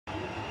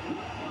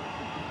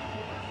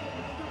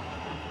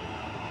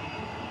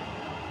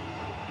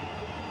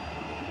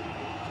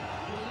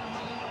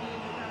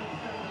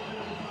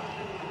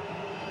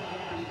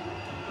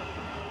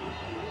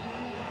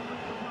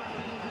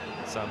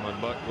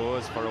Salman Butt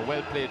goes for a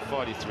well-played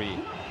 43.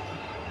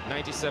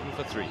 97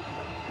 for 3.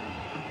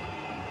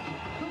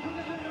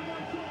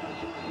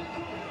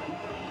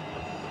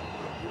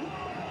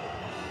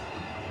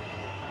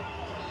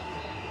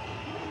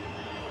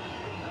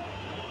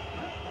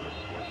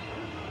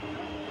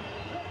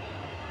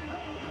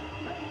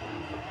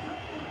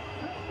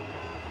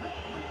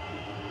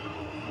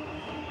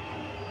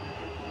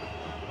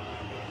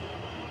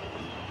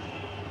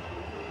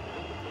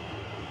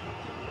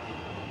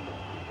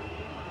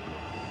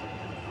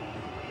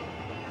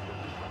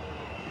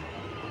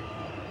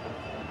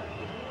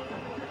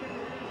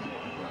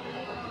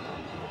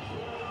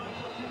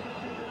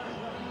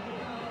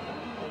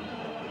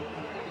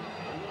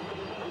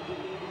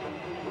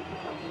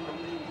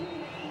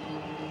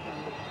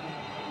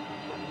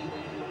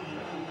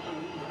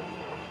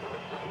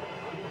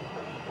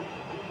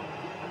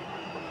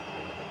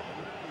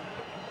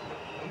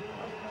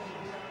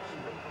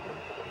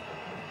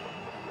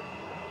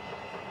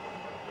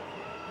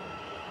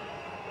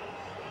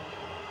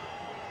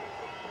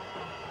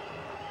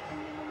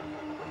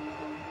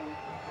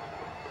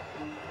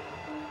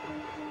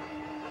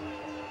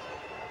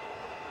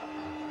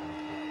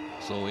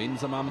 So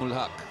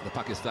Inzamam-ul-Haq, the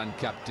Pakistan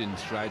captain,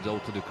 strides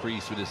out to the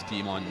crease with his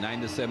team on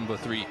 9-7 for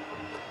 3.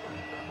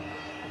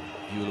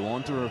 You'll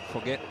want to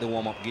forget the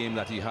warm-up game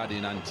that he had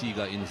in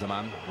Antigua.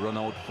 Inzamam run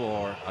out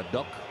for a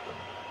duck,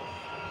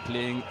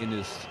 playing in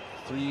his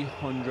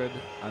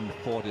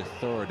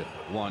 343rd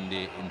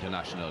one-day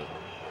international.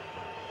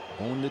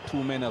 Only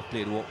 2 men have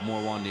played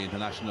more one-day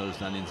internationals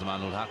than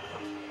Inzamam-ul-Haq,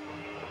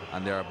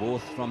 and they are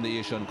both from the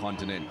Asian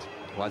continent.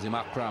 Wasim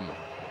Akram,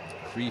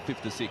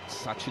 356,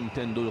 Sachin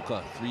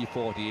Tendulkar,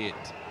 348.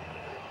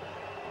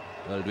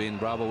 Well, Dwayne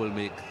Bravo will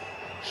make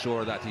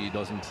sure that he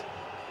doesn't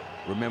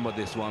remember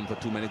this one for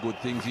too many good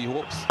things, he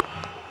hopes.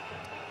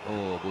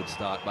 Oh, good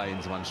start by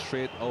Inzamam,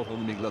 straight out of the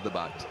middle of the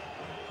bat.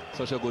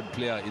 Such a good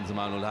player,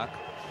 Inzamam-ul-Haq.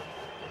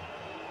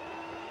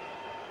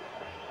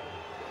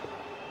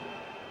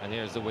 And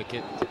here's the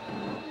wicket.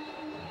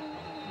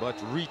 But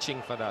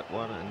reaching for that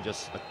one and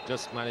just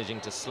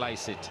managing to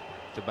slice it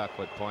to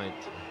backward point.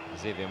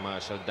 Xavier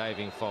Marshall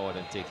diving forward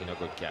and taking a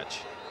good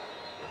catch.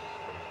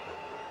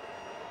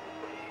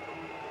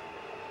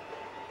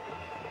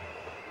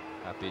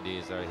 Happy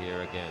days are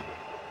here again.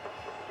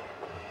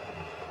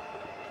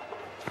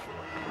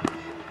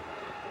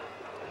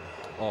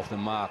 Off the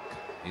mark,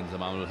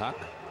 Inzamam-ul-Haq.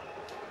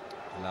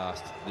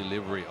 Last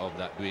delivery of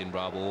that Dwayne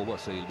Bravo over,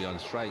 so he'll be on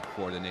strike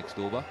for the next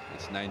over.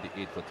 It's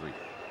 98 for 3.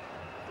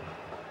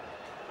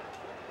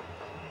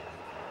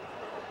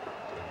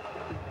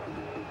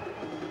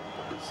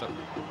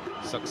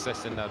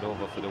 Success in that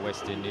over for the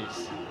West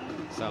Indies.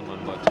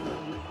 Salman Butt,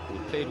 who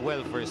played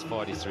well for his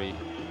 43,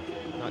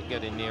 not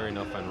getting near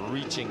enough and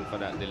reaching for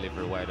that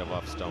delivery wide of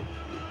off stump.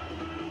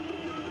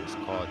 He's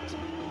caught.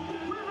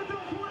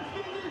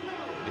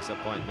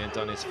 Disappointment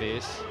on his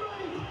face,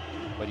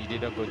 but he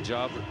did a good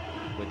job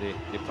with the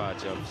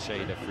departure of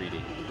Shahid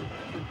Afridi.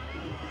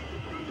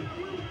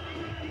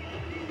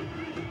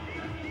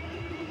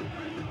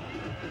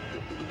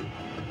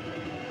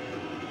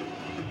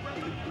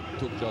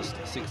 Took just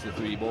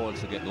 63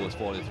 balls to get those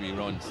 43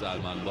 runs,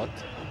 Salman Butt.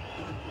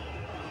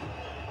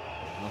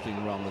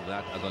 Nothing wrong with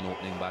that as an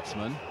opening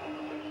batsman.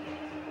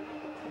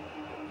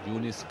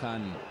 Yunis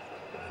Khan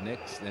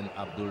next, then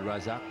Abdul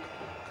Razak,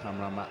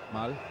 Kamran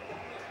Akmal.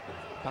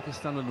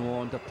 Pakistan would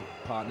want a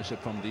partnership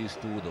from these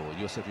two though,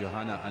 Yusuf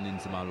Yohana and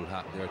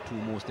Inzamam-ul-Haq. They're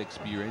two most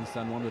experienced,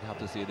 and one would have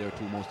to say they're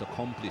two most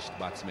accomplished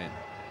batsmen.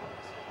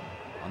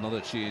 Another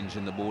change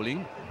in the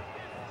bowling.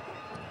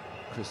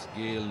 Chris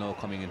Gayle now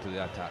coming into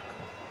the attack.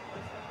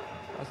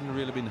 Hasn't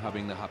really been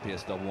having the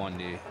happiest of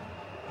one-day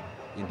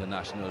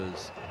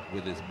internationals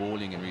with his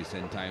bowling in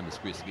recent times,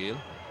 Chris Gayle.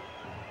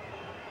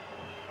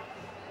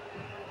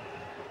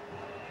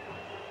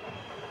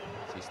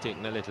 So he's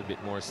taking a little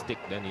bit more stick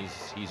than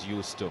he's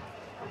used to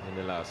in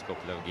the last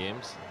couple of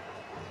games.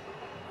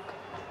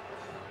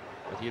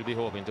 But he'll be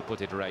hoping to put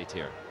it right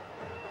here.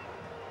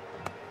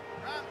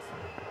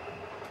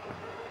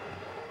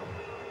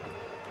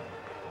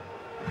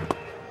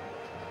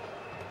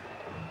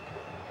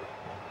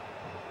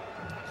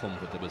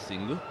 Comfortable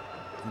single.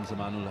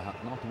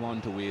 Inzamam-ul-Haq not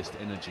one to waste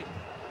energy,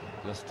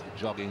 just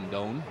jogging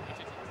down.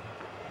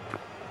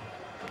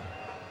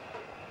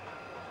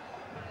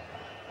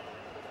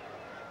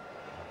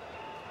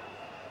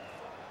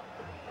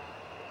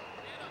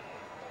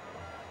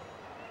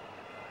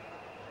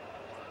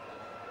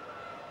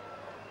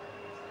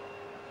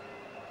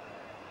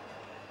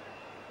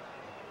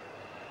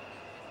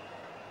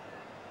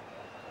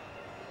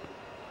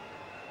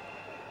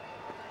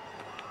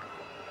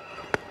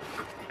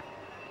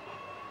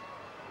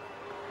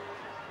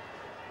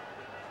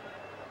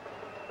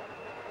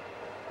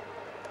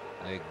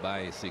 Leg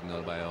by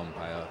signal by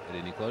umpire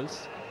Eddie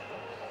Nichols.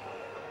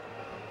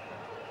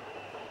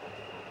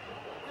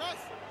 Yes.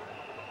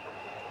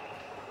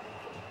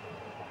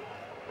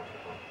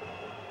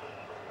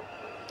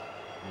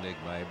 Leg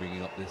by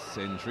bringing up this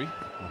century,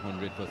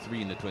 100 for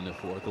 3 in the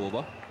 24th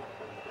over.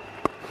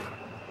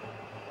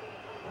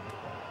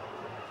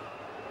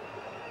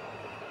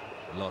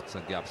 Lots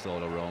of gaps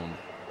all around.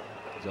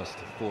 Just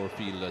 4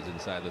 fielders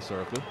inside the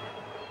circle.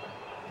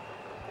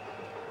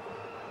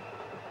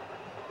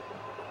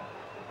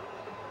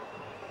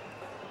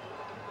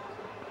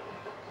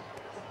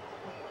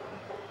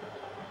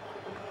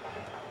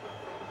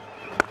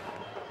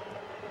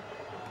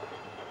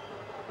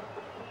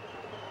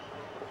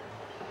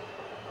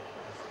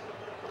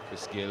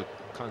 Chris Gill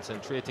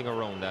concentrating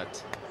around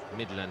that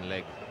Midland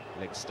leg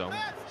stump.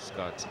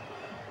 Scott.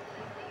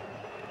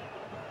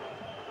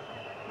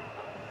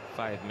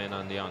 5 men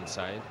on the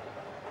onside.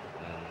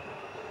 And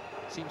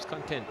seems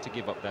content to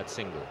give up that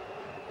single.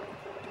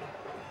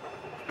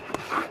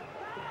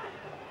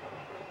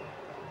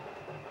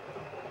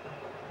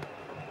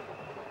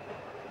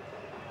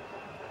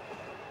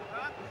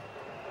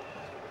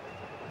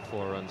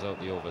 Four runs out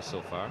the over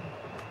so far.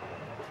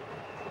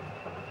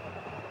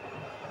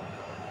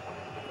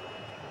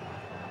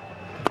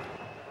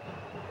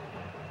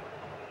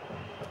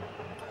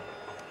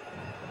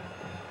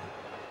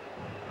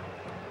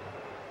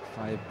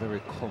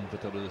 Very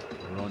comfortable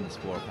runs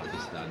for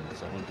Pakistan.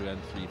 It's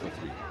 103 for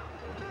 3.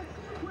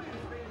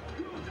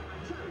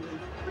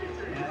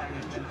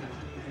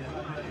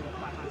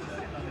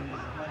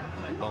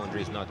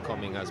 Boundary is not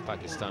coming as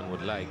Pakistan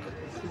would like,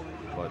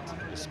 but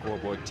the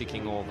scoreboard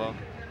ticking over.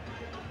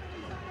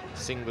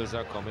 Singles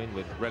are coming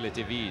with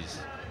relative ease.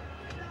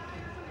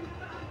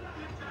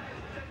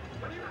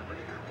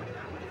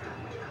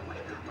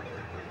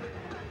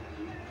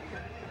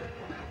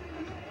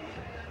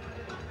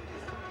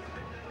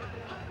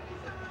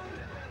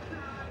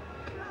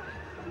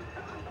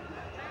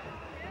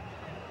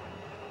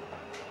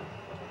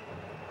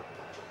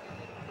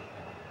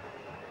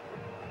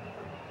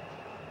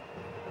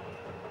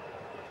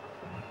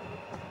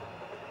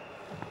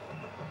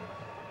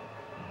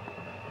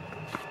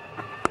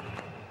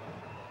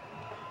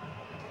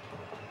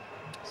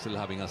 Still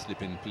having a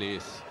slip in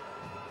place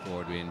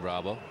for Dwayne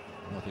Bravo.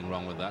 Nothing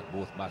wrong with that.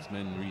 Both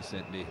batsmen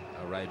recently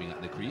arriving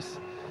at the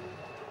crease.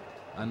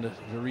 And the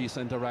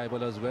recent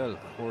arrival as well,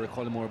 Corey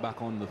Collymore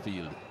back on the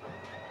field.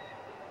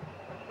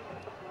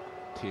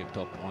 Taped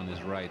up on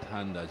his right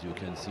hand, as you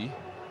can see.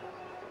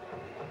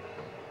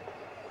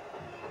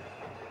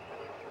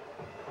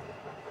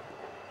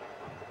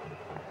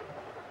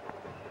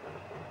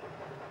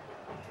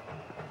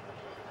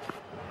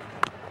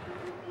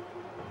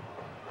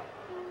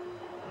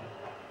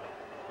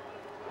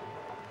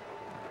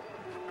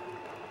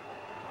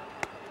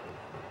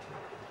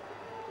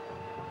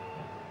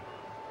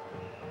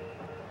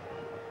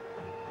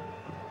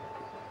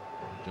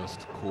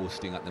 Just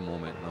coasting at the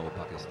moment now,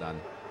 Pakistan.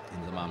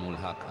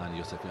 Inzamam-ul-Haq and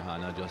Yousuf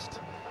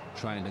just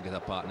trying to get a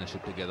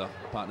partnership together.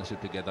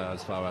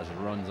 As far as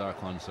runs are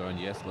concerned,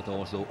 yes, but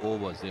also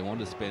overs. They want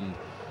to spend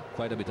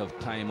quite a bit of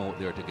time out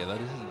there together.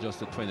 This is just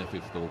the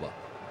 25th over.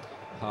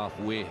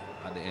 Halfway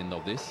at the end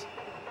of this.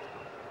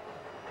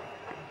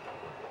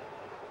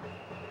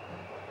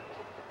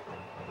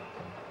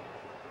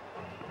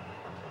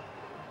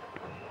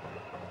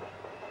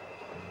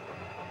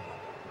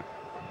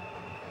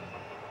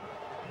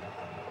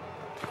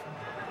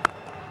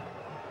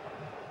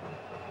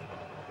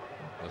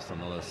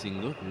 Another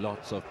single.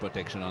 Lots of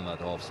protection on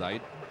that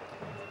offside.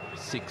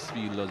 6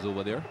 fielders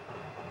over there.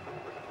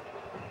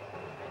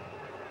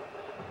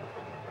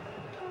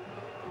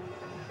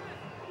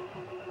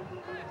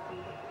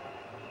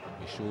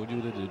 We showed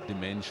you the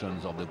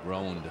dimensions of the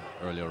ground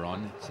earlier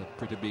on. It's a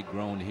pretty big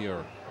ground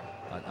here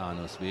at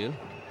Arnos Vale.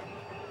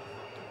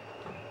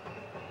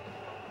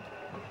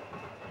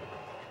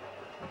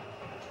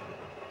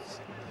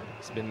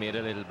 It's been made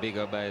a little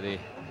bigger by the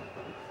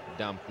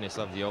dampness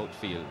of the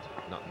outfield.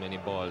 Not many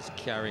balls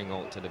carrying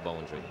out to the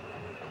boundary.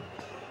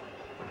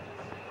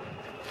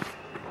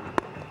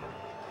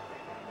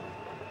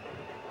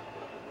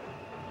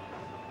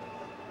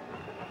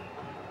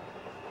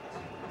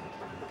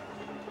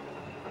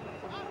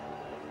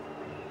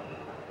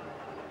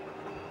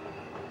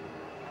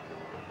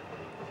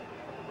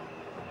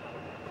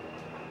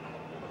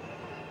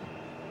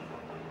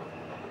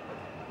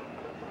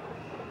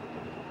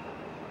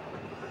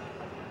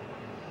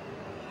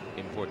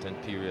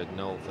 Important period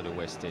now for the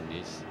West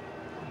Indies.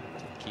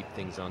 Keep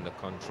things under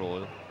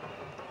control,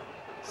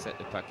 set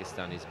the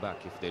Pakistanis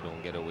back if they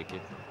don't get a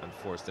wicket, and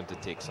force them to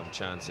take some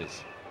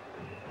chances.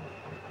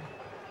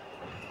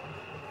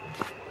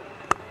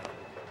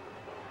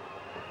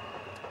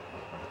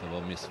 Bit of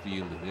a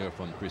misfield there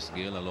from Chris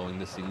Gayle, allowing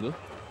the single.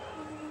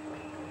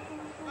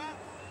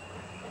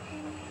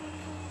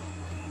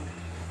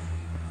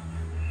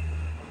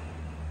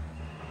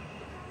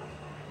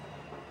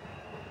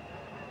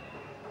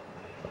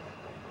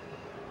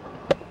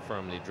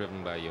 Firmly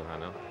driven by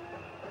Johanna.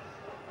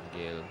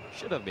 Gayle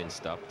should have been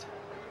stopped.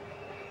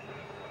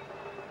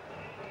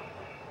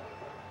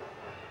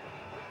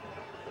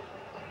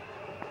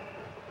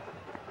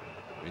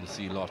 We'll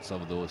see lots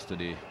of those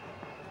today.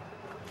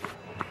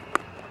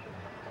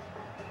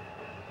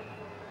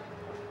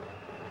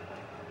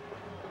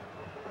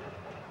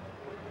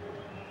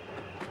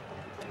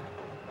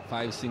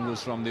 Five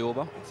singles from the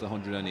over. It's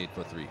 108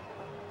 for 3.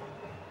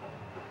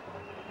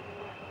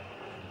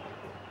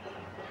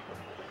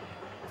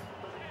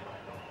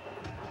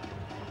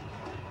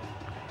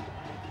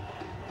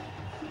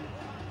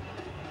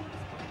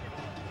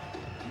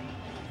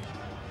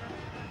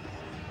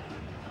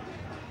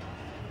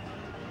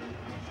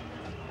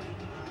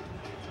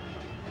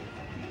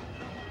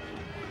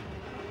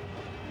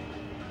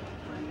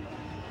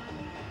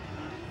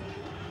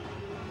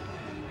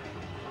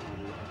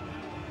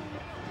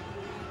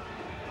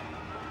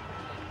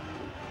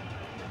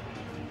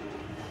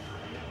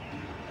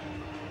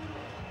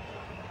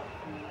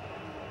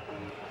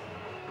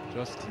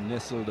 Just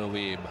nestled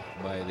away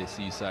by the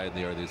seaside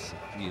there, this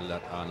field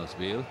at Arnos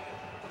Vale.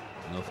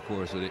 And of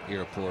course with the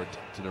airport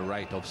to the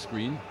right of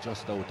screen,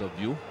 just out of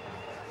view.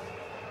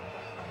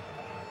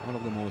 One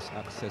of the most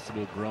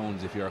accessible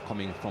grounds if you are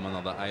coming from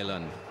another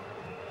island.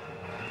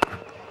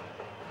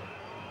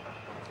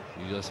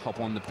 You just hop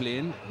on the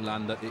plane,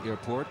 land at the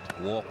airport,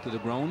 walk to the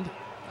ground.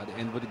 At the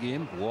end of the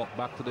game, walk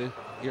back to the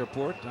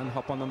airport and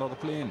hop on another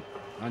plane.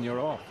 And you're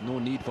off. No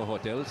need for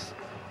hotels.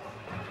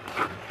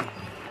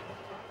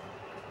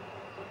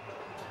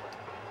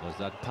 Was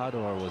that pad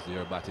or was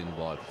there a bat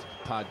involved?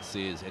 Pad,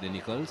 says Eddie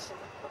Nichols.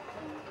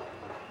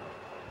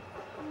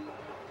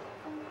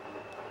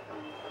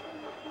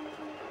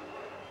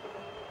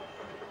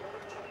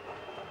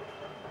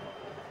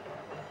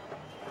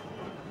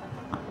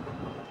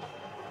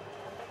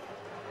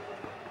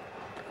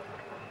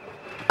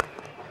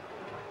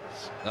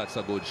 That's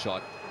a good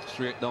shot.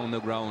 Straight down the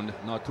ground.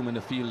 Not too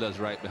many fielders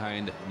right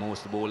behind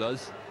most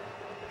bowlers.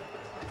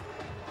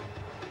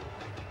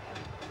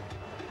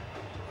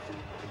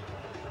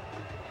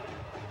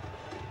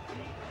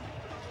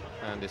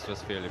 And this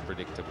was fairly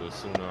predictable.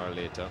 Sooner or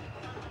later,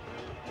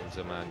 there's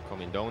a man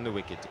coming down the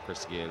wicket to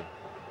Chris Gayle.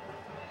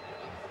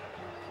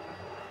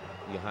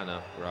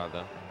 Johanna,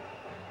 rather,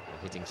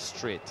 hitting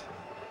straight.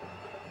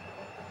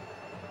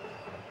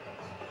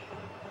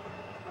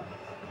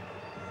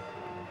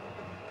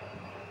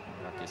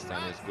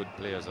 Pakistan is good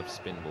players of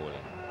spin bowling.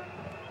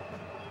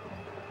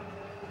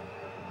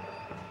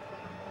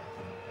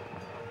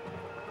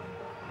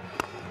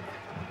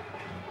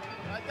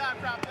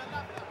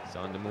 It's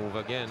on the move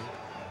again.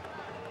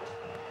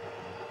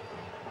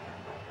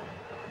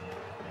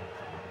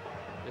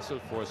 This will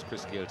force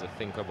Chris Gayle to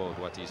think about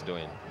what he's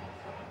doing.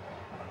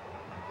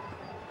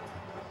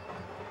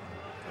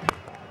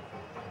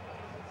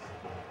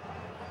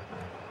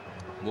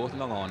 Both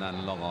long on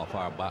and long off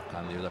are back,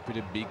 and there's a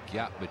pretty big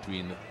gap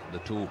between the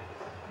two.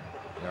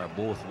 They are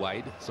both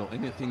wide, so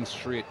anything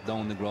straight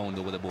down the ground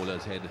over the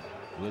bowler's head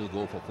will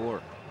go for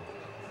 4.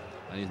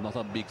 And he's not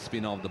a big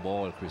spinner of the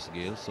ball, Chris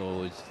Gayle,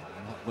 so it's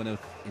not going to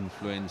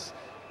influence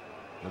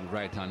the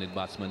right-handed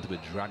batsman to be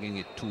dragging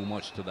it too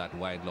much to that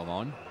wide long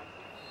on.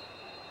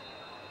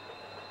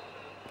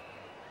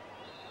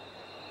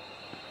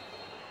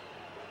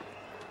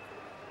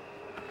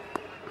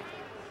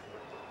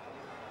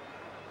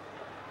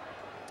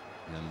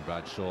 And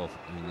Bradshaw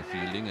in the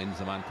fielding,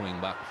 Inzamam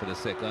coming back for the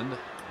second.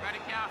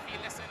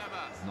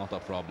 Not a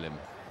problem.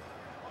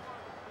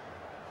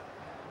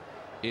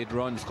 8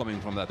 runs coming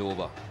from that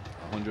over.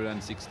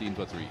 116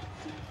 for 3. Ian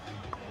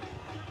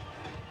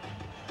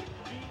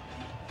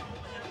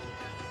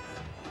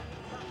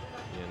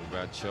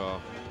Bradshaw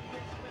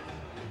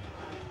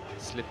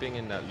slipping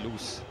in that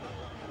loose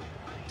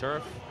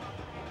turf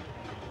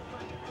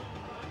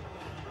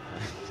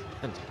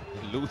and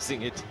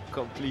losing it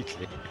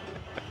completely.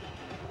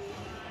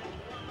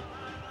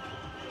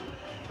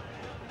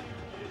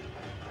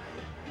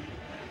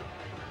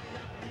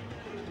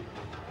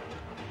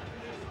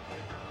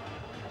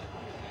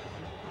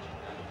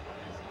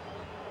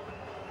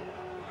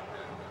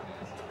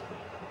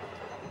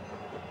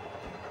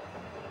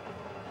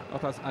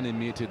 What has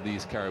animated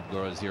these Carib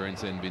girls here in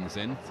St.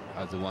 Vincent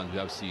as the ones we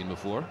have seen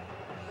before?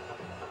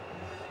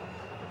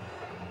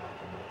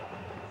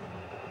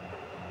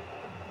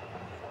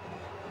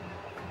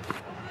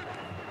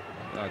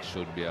 That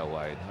should be a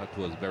wide. That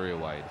was very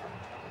wide.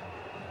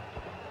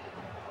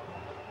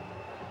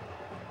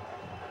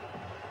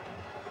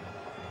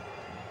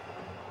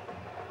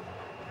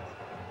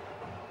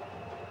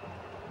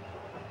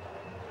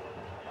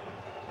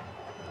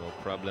 No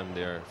problem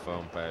there for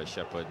umpire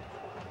Shepherd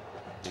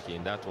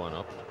picking that one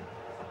up.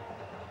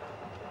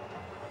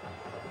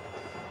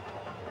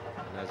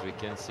 And as we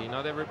can see,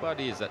 not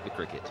everybody is at the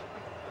cricket.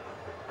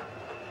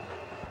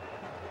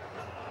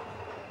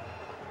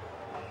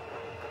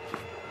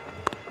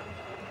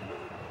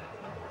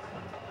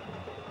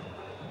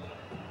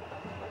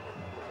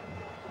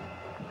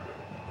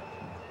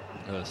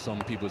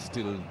 Some people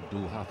still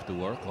do have to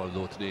work,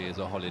 although today is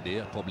a holiday,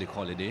 a public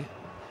holiday.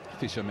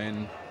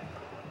 Fishermen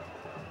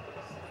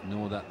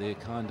know that they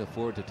can't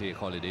afford to take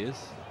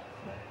holidays.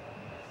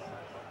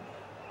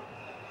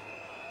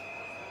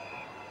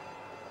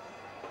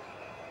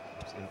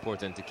 It's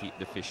important to keep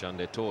the fish on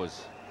their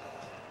toes.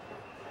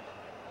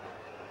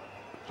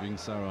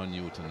 Drinks are on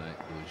you tonight,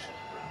 Bush.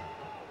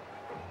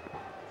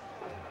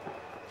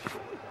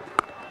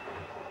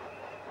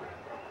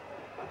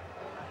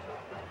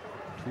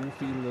 Two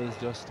fielders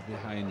just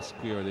behind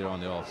square there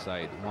on the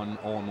offside. One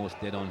almost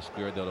dead on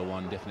square, the other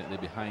one definitely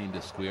behind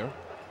the square.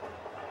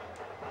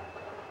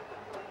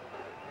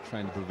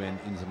 Trying to prevent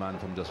Inzamam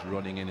from just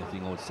running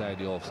anything outside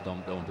the off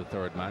stump down to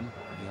third man.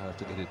 You have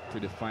to get it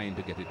pretty fine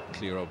to get it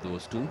clear of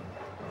those two.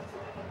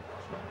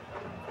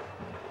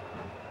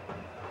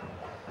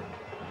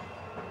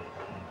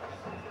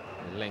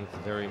 Length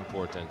very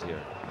important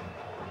here.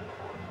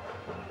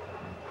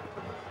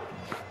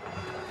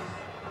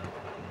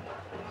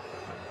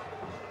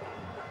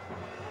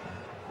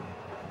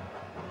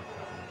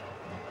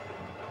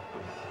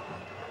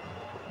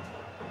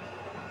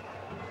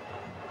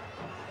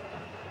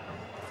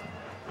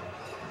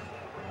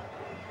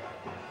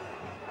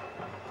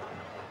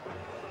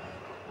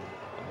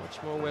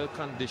 much more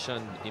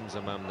well-conditioned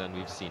Inzamam than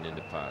we've seen in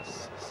the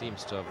past.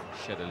 Seems to have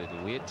shed a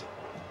little weight.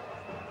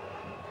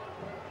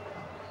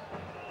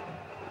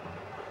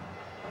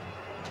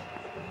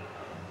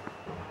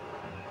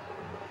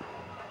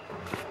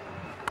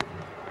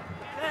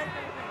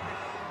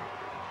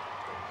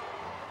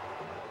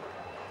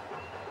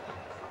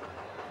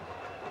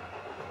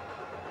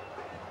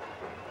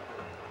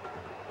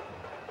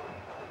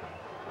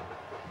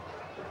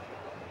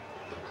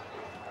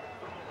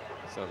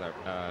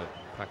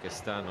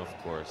 Pakistan, of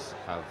course,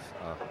 have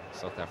a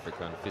South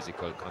African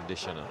physical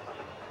conditioner,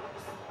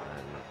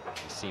 and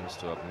he seems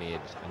to have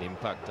made an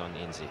impact on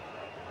Inzi.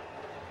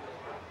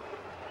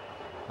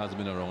 Has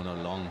been around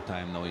a long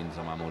time now,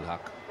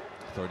 Inzamam-ul-Haq,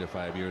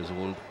 35 years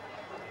old.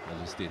 As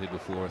we stated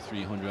before,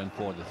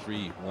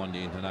 343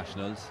 one-day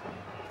internationals.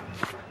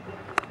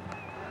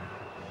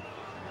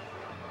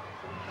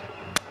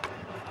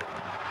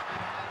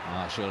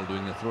 Marshall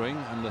doing the throwing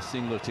and the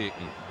single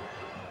taken.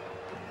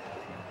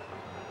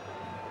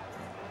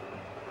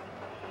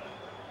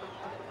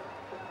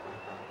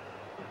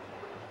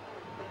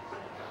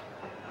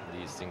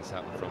 These things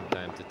happen from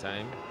time to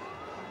time.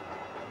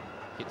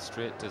 Hit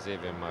straight to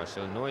Xavier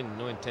Marshall. No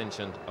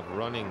intention of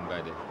running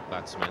by the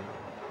batsman.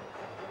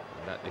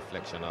 And that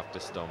deflection off the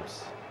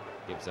stumps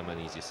gives them an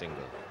easy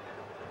single.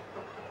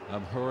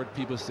 I've heard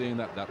people saying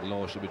that that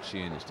law should be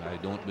changed. I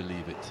don't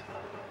believe it.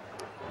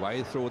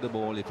 Why throw the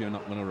ball if you're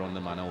not going to run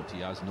the man out?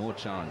 He has no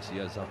chance. He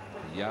has a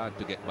yard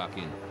to get back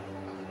in.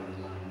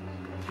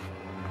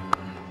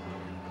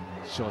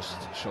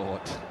 Just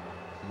short.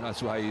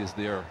 That's why he's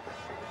there.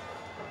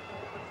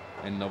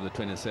 End of the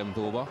 27th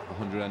over,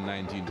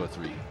 119 for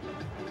 3.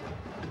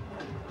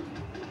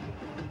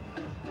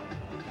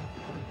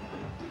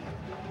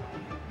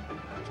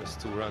 Just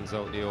 2 runs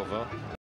out the over.